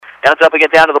Counts up and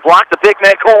get down to the block. The big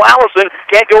man, Cole Allison,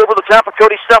 can't go over the top of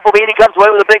Cody Stufflebean. He comes away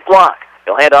with a big block.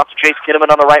 He'll hand off to Chase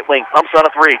Kinnaman on the right wing. Pumps on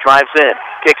a three, drives in,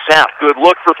 kicks out. Good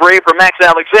look for three for Max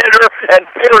Alexander, and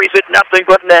parries it nothing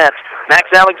but net. Max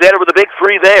Alexander with a big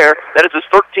three there. That is his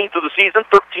 13th of the season,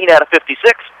 13 out of 56.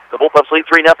 The Bullpups lead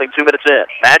 3-0, 2 minutes in.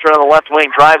 Madron on the left wing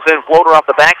drives in, floater off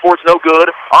the backboard's no good.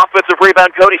 Offensive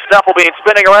rebound, Cody Stufflebean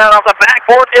spinning around off the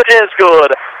backboard. It is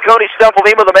good. Cody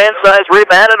Stufflebean with a man-sized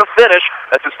rebound and a finish.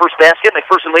 That's his first basket.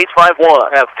 McPherson leads 5-1.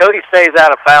 Now, if Cody stays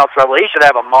out of foul trouble, he should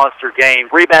have a monster game.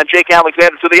 Rebound, Jake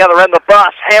Alexander to the other end. The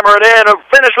bus, hammer it in. A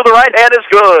finish with the right hand is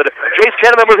good. Chase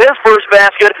Kinnaman with his first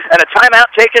basket, and a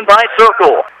timeout taken by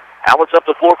Circle. Outlets up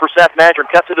the floor for Seth Madron,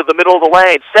 cuts into the middle of the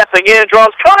lane, stepping in,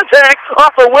 draws contact off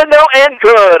the window, and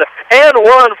good. And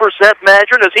one for Seth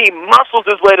Madron as he muscles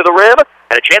his way to the rim,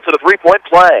 and a chance at a three-point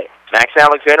play. Max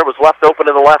Alexander was left open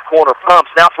in the left corner,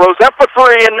 pumps, now throws up for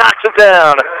three and knocks it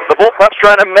down. The Bullpups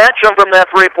trying to match him from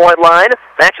that three-point line.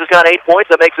 Max has got 8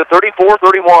 points, that makes it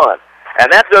 34-31. And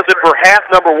that does it for half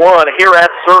number one here at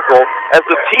Circle as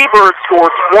the T-Birds score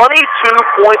 22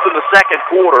 points in the second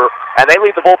quarter, and they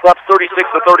lead the Bullpups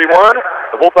 36-31.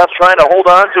 The Bullpups trying to hold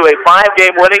on to a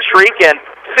 5-game winning streak and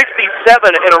 67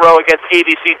 in a row against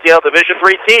ABCTL Division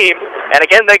III teams. And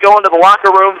again, they go into the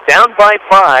locker room down by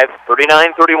 5,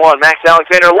 39-31. Max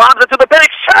Alexander lobs it to the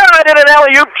backside and an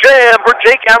alley-oop jam for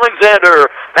Jake Alexander.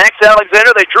 Max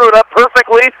Alexander, they drew it up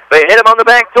perfectly. They hit him on the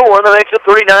back door, and that makes it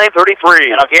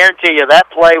 39-33. And I'll guarantee you that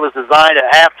play was designed at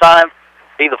halftime.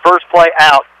 Be the first play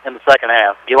out in the second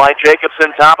half. Eli Jacobson,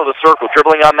 top of the circle,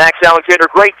 dribbling on Max Alexander.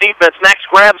 Great defense. Max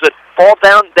grabs it, falls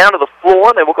down to the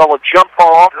floor, and they will call a jump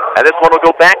ball. And this one will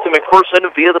go back to McPherson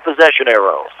via the possession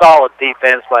arrow. Solid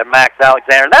defense by Max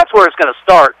Alexander. And that's where it's going to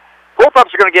start.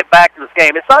 Bullpups are going to get back to this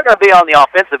game. It's not going to be on the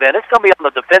offensive end. It's going to be on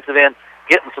the defensive end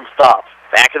getting some stops.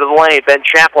 Back into the lane, Ben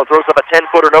Chaplin throws up a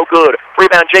 10-footer, no good.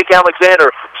 Rebound, Jake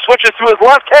Alexander switches to his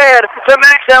left hand to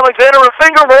Max Alexander. A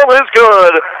finger roll is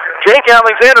good. Jake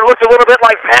Alexander looked a little bit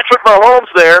like Patrick Mahomes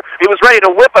there. He was ready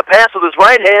to whip a pass with his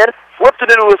right hand, flips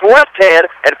it into his left hand,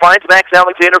 and finds Max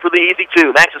Alexander for the easy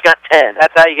two. Max has got 10.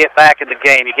 That's how you get back in the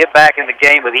game. You get back in the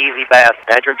game with easy baskets.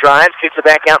 Madron drives, kicks it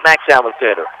back out, Max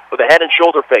Alexander with a head and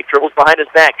shoulder fake, dribbles behind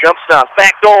his back, jump stops,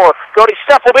 back door. Cody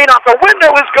Stufflebean off the window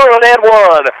is good and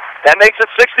one. That makes it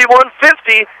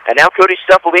 61-50, and now Cody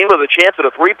Stufflebean with a chance at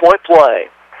a three-point play.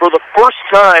 For the first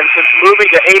time since moving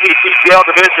to ABCTL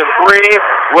Division III,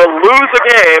 will lose a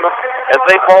game as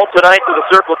they fall tonight to the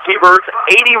Circle T-Birds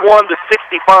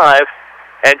 81-65,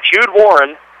 and Jude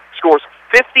Warren scores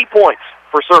 50 points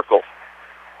for Circle.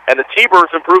 And the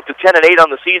T-Birds improved to 10-8 on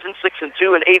the season, 6-2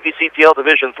 in ABCTL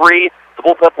Division III. The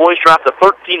Bullpup boys drop to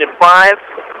 13-5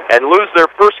 and lose their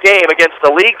first game against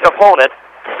a league opponent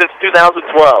since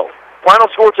 2012. Final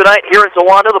score tonight here in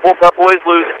Towanda, the Bullpup boys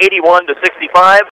lose 81-65.